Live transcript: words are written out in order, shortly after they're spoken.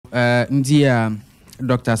ndia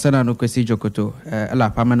Dr. Senanu Dzokoto la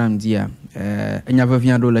pamana ndia nyava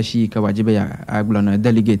viando la shi ka wajibe ya aglona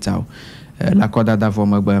delegate au la koda da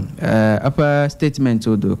vomagba apa statement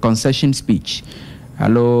of concession speech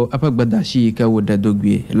allo apa gbadashi ka woda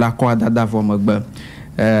dogwe la koda da vomagba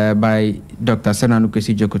by Dr. Senanu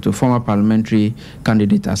Dzokoto, former parliamentary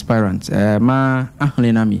candidate aspirant. Ma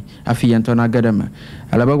ahlenami afiyantona gadama.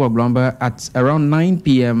 Alabagwa Blomba at around 9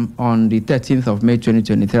 p.m. on the 13th of May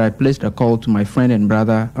 2023, I placed a call to my friend and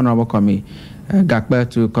brother, Honorable Kwame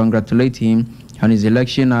Gakpey, to congratulate him on his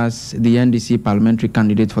election as the NDC parliamentary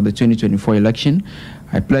candidate for the 2024 election.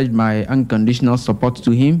 I pledged my unconditional support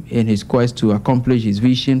to him in his quest to accomplish his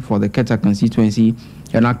vision for the Keta constituency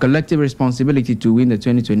and our collective responsibility to win the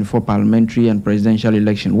 2024 parliamentary and presidential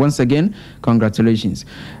election. Once again, congratulations.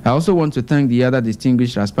 I also want to thank the other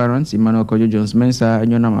distinguished aspirants, Emmanuel Kojo Jones Mensah,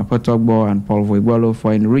 Anyona Mapotogbo, and Paul Voigwalo,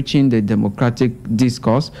 for enriching the democratic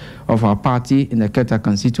discourse of our party in the Keta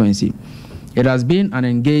constituency. It has been an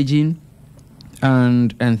engaging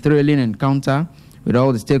and thrilling encounter with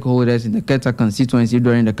all the stakeholders in the Keta constituency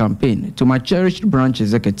during the campaign. To my cherished branch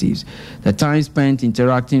executives, the time spent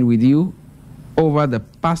interacting with you over the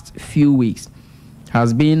past few weeks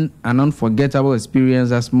has been an unforgettable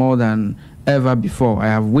experience as more than ever before. I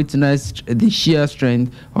have witnessed the sheer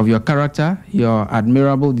strength of your character, your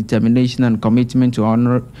admirable determination and commitment to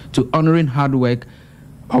honoring hard work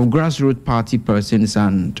of grassroots party persons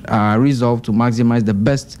and our resolve to maximize the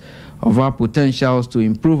best of our potentials to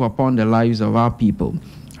improve upon the lives of our people.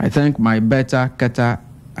 I thank my Better Keta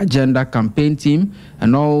Agenda campaign team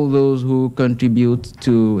and all those who contribute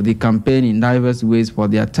to the campaign in diverse ways for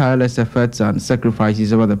their tireless efforts and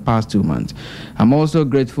sacrifices over the past 2 months. I'm also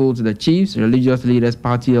grateful to the chiefs, religious leaders,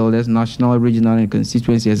 party elders, national, regional, and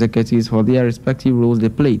constituency executives for their respective roles they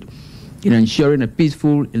played in ensuring a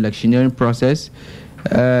peaceful electioneering process.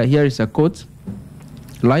 Here is a quote.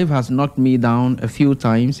 Life has knocked me down a few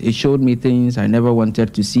times. It showed me things I never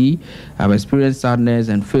wanted to see. I've experienced sadness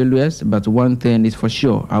and failures, but one thing is for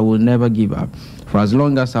sure, I will never give up. For as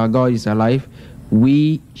long as our God is alive,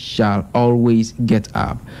 we shall always get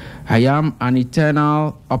up. I am an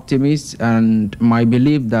eternal optimist, and my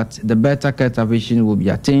belief that the Better Keta vision will be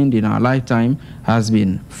attained in our lifetime has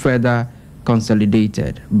been further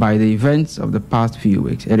consolidated by the events of the past few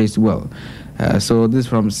weeks. It is well. So this is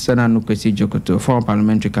from Senanu Dzokoto, former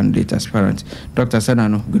parliamentary candidate aspirant. Dr.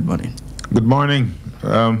 Senanu, good morning. Good morning.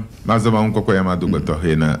 Mazama unkoko ya madugoto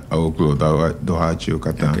hena awuklo dohachi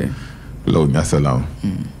ukata lo nyasalam.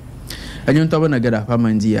 Anyun toba nagada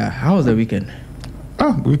pamandia. How was the weekend?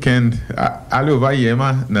 Weekend ali over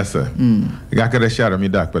yema nasa. Gakere shara mi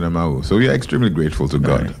dak panamau. So we are extremely grateful to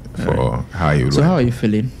God for how you. So how are you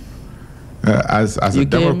feeling? As a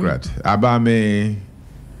Democrat, abame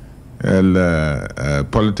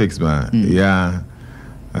politics man, yeah.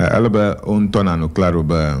 Alaba untona no claro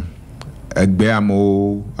ba.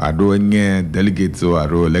 Egbeamo ado nye delegates o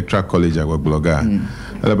ado electoral college agwa bloga.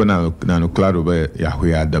 Alaba na no claro ba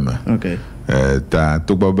yahu adama. Okay. Ta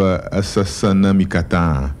tugba asasana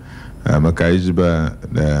mikata makaijiba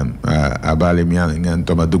abale mian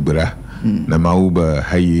toma dugbera. Na mauba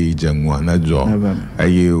hayi jangwa na jo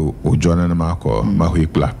hayi ujona na mako mahui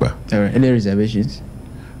plakba. Any reservations?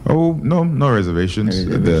 Oh no reservations.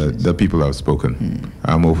 The people have spoken.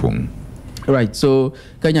 I'm open. Right. So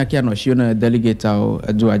Kenya kiano shiona delegate au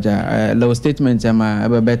duaja low statement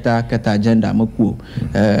ama Better Keta agenda moku.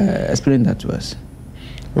 Explain that to us.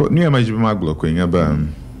 Oh ni amajibu maglo kwenye ba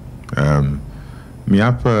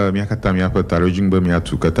miapa tarojingba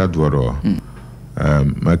miatu kata dwaro.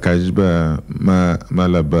 Makajiba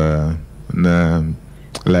malaba na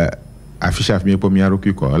la afisha mi po mi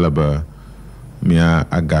aroki ko alaba mi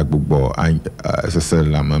agagbo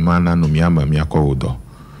sesela mana no mi ama mi akodo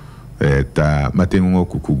ta matengo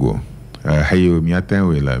kukugo hayo mi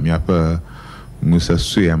atenwela mi apa musa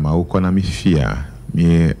suya ma ukona mi fia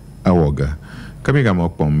mi awoga kamiga mo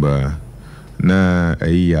pomba na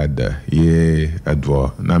ayada ye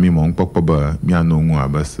adwo na mi mon pokpoba mi anongu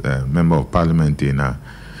abas member of parliament na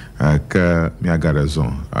ka mi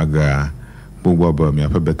agarazon aga bugboba mi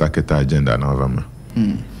apa Better Keta agenda na ovama.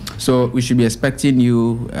 So we should be expecting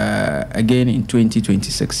you again in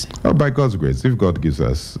 2026. Oh, by God's grace, if God gives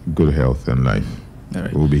us good health and life,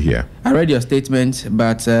 we'll be here. I read your statement,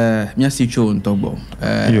 but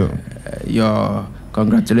your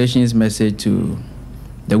congratulations message to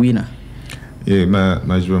the winner. Yeah,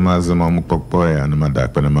 majua mazama mukpopoya na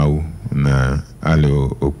madak panamau na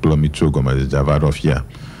alo okplomitro goma javarofia.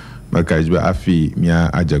 Makajba afi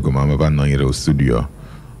mia ajagoma mabano yero studio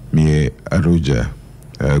mi aruja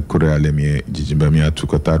kureale mi jijimba mi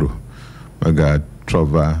atukotaru maga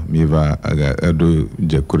trova miva edo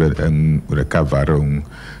jekure recover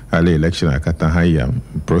ale election akata haya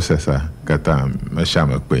processor kata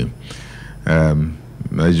mashama kwe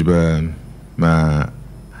majba ma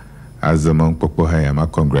azamon popo haya ma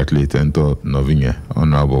congratulate ento novinye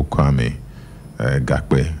honorable Kwame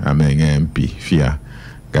Gakpey amenye MP fia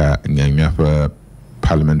ga nyanya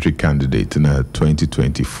parliamentary candidate in a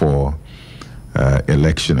 2024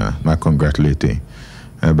 election ma congratulate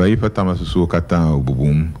ba ipa tamasusu kata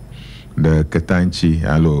obubum de katanchi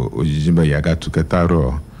alo ojijimba yaga tu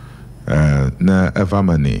kataro na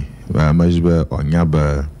evamani majba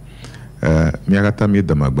onyaba miagata mi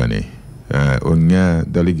damagbane onya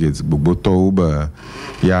delegates gbogboto uba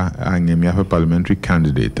ya anye miafa parliamentary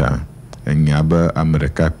candidate nyaba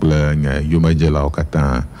America kpla nya yomajela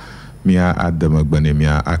okata mia adamagbane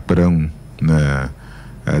mia akprang na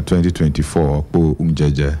 2024 po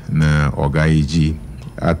umjaja na ogaiji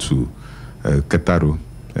atu kataro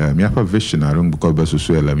miafa vision arung bukoba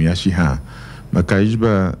susuela miashiha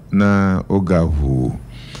makajba na ogahu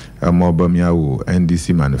amoba miawo NDC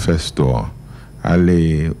manifesto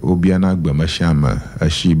ale obiana gba mashama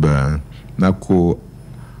ashiba nako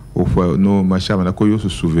ofa no mashama nako yosu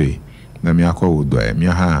suve na miako odo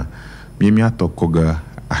miaha miatokoga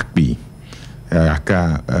akpi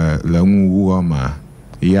aka langu uoma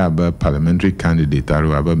yaba parliamentary candidate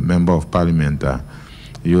aro aba member of parliament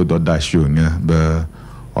yo do dasho nya ba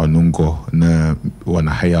onungo na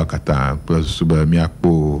wana haya kata plus suba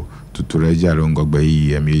miakpo tutureja rongo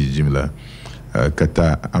gbai amijimla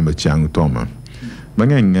kata amachang toma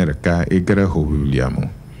mangengere ka egere ho williamo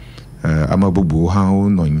amabubu hao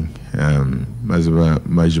non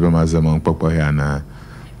majba mazama papa yana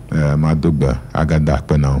madugba agada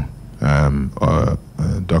penal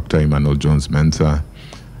Dr. Emmanuel Jones Mensa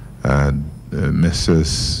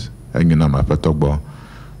Mrs. Enginama Patogbo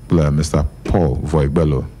Mr. Paul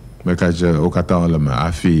Voigbelo mekaje okata olama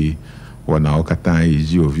afi wana okata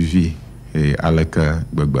iji ovivi aleka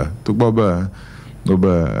gbagba to gboba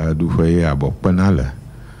noba du foye abo panala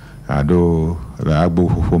ado la agbo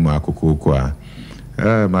fofo ma akoko kwa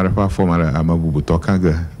marafa formala amabubu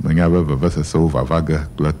tokaga manyaba vasa so vavaga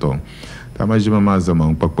platon tamajima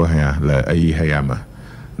mazama mpakpo haya la ayi hayama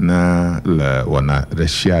na la wana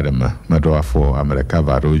reshiarama madwa for America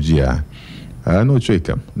varojia no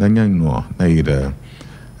chekam na nyangno na ira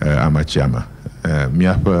amachama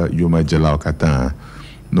miapa yoma jela kata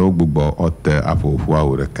no gbugbo ote apo fwa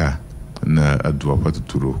ureka na adwa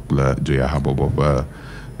patuturu la joya habobo ba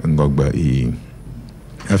ngogba i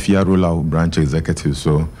afia rola branch executive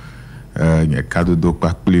so nya kado do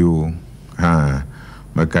pakplio ha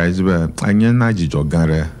makaiba anya na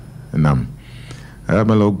jijogare nam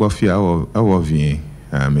amalo gbafia awovi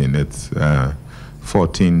I mean it's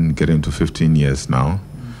 14 getting to 15 years now.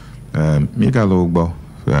 Migalogbo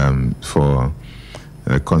for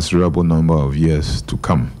a considerable number of years to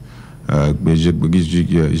come.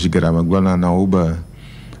 Jigaramagwana na uba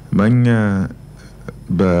manya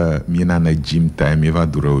ba mina na gym time eva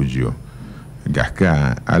durojio.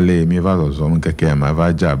 Gaka ale miva zom kake ma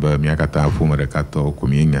vaja ba miakata fumare kato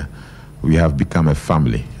kuminya. We have become a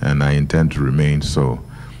family and I intend to remain so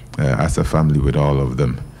as a family with all of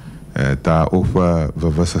them. Ta ofa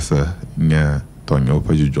vavasasa nya tonya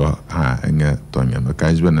opa jujo ha nya tonya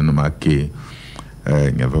makajba na make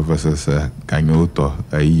nya vavasasa kanyo to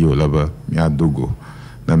ayo laba mia dogo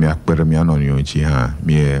na mia kpere mia no nyonchi ha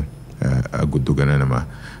mie aguduga na ma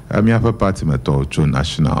mia pa party meto cho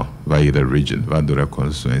national vai the region vadura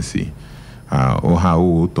constituency o ha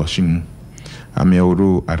o toshin amia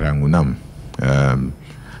uru arangunam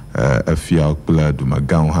afia kula du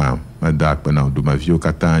magan ha madak na du mavio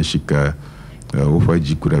kata shika ofa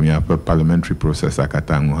jikura mi apa parliamentary process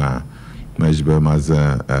akata ha majba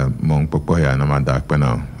maza mon popo ya na madak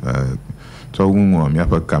na so unwo mi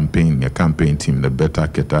apa campaign team the better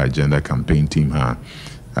keta agenda campaign team ha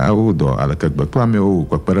do alakagba Kwame o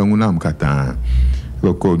kwapara nguna mkata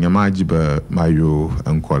loko nyamaji ba mayo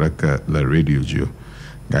ankoraka la radio jo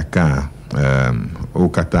gaka o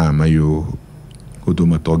kata mayo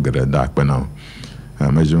kuduma togere dakpana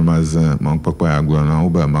majumaz mon papa agwa na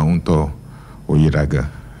uba maunto oyiraga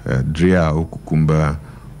dria okukumba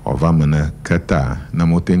ovamana kata na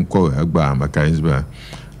motenko agba makaizba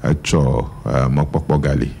acho mokpokpo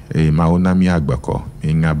gali mauna mi agbako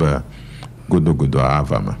ingaba godogodo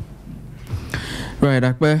avama.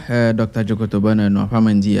 Right, Dr. Djokoto bana no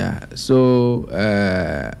pamandia. So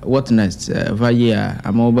what next? Via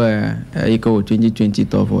amoba iko 2020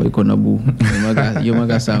 tofo iko nabu.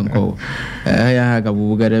 Yomaga sanko. Ya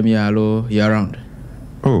gabu gademi alo year round.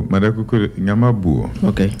 Oh, madakuku nyamabu.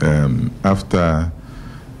 Okay. After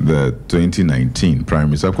the 2019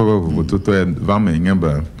 primary. So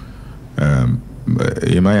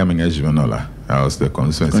I was the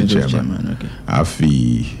constituency chairman.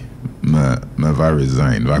 Afi ma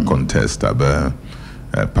resign, va contest a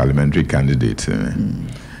parliamentary candidate.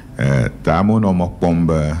 Tamo no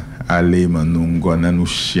mokpomba ale manungo nanu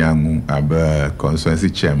shiangu abe constituency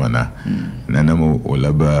chairman nanamo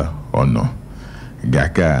olaba ono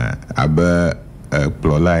gaka abe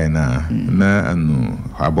plolai na anu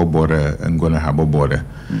habobore ngona habobore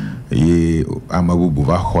ye amabubu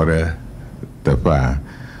va khore tapa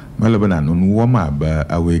malabana nu woma ba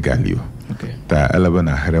awe galio ta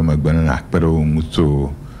alabana harama gbana pero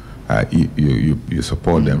muto you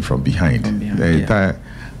support them from behind.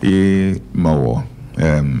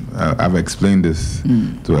 I've explained this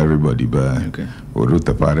to everybody, but I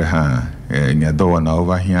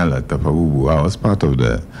was part of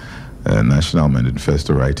the National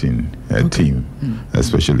Manifesto writing team,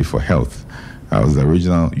 especially for health. I was the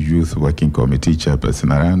original youth working committee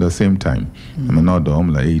chairperson around the same time. I'm not the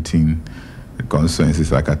like 18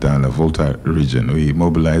 constituencies like the Volta region. We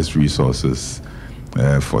mobilized resources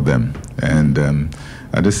for them. And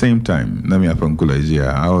at the same time, I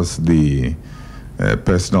was the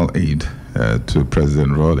personal aide to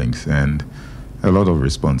President Rawlings, and a lot of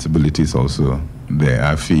responsibilities also there.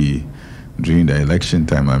 I feel during the election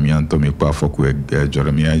time, I'm Yantomi Pafokwe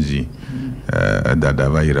Jeremiaji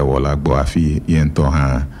Dadavaira Walagbo Afi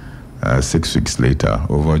Yentoha 6 weeks later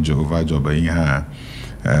over Joba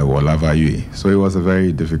Walavayu. So it was a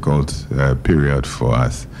very difficult period for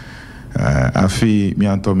us. Afi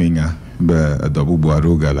Miantominga Dabu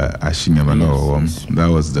Buarugala Ashingamano. That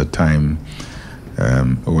was the time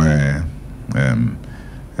where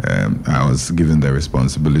I was given the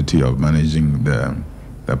responsibility of managing the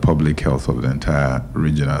public health of the entire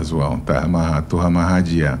region as well.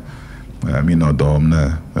 Tuhamahajia Mino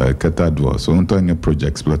Domna Katadwa. So unto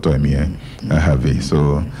projects plato I have.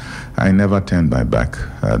 So I never turned my back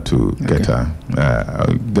to Keta.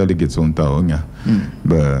 Delegates unta onya.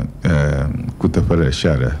 But Kutapara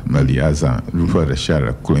Shara, Maliaza, Rufara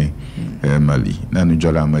Shara, Queen, Mali,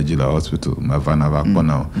 Nanujala Majila Hospital, Mavana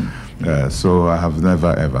Vaponao. So I have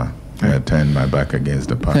never ever turned my back against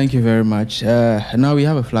the party. Thank you very much. Now we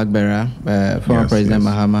have a flag bearer, former President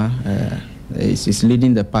Mahama. Is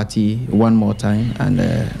leading the party one more time, and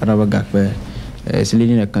Araba Gakpey is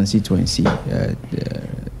leading a constituency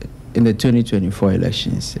in the 2024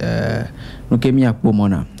 elections. Nukemi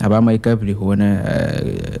Akpomona, Abama Ikabli,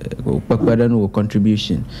 who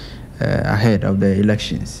contribution ahead of the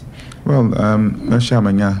elections. Well,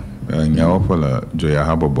 Nashamanya Nyaopola Joya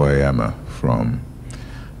Haboboyama from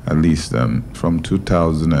at least from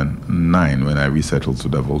 2009 when I resettled to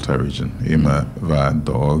the Volta region. Ima va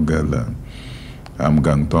dog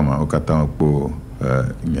Gang Toma Okatampo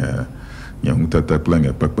Yangutata playing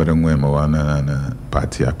a Pakparanguema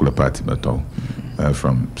party Akula party battle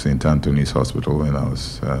from St. Anthony's Hospital when I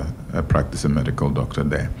was a practicing medical doctor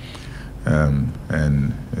there.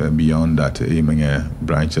 And beyond that, aiming a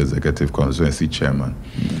branch executive constituency chairman.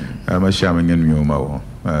 I'm a chairman in Myomo,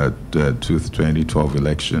 the 2012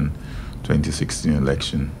 election, 2016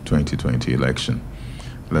 election, 2020 election.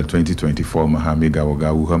 The 2024 Mahami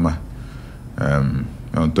Gawagawuhama.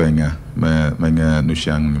 Ontoinga, manga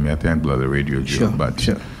nushang miatang the radio job, but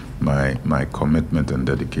my commitment and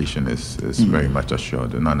dedication is very much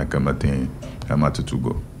assured. Nanakamate Hamatu to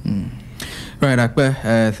go. Right, Akpe,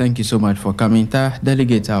 thank you so much for coming.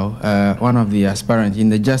 Delegate, one of the aspirants in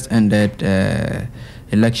the just ended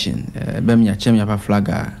election, Bemia Chemia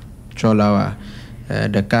Flaga, Cholawa,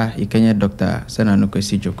 Daka, Ikenya Dr. Senanu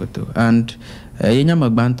Dzokoto. And Yenya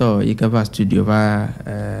Magbanto, Ikava Studio,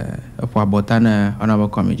 Botana, Honorable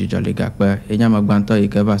Kwame Dzudzorli Gakpey, Yenya Magbanto,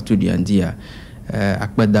 Ikava Studio, and Dia,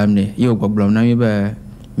 Akpe Damne, Yo Boblom Namibe.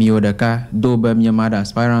 Miodaka, Dobe Miamada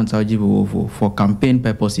aspirants are for campaign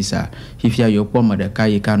purposes. If you are your poor Madaka,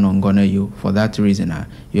 you can't gonna you for that reason.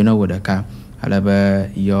 You know what the car, however,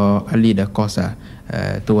 your leader Cosa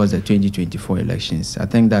towards the 2024 elections. I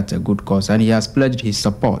think that's a good cause, and he has pledged his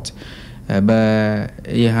support. But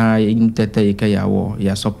he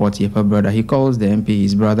support your brother. He calls the MP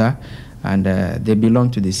his brother, and they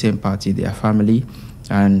belong to the same party, their family.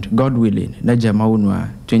 And God willing,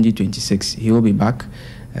 Najamaunwa 2026, he will be back.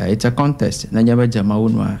 It's a contest. Najaba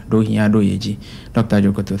Jamaunwa do hiado yeji. Dr.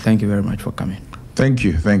 Djokoto, thank you very much for coming. Thank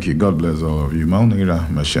you. God bless all of you. Maunira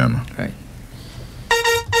Mashama. Right.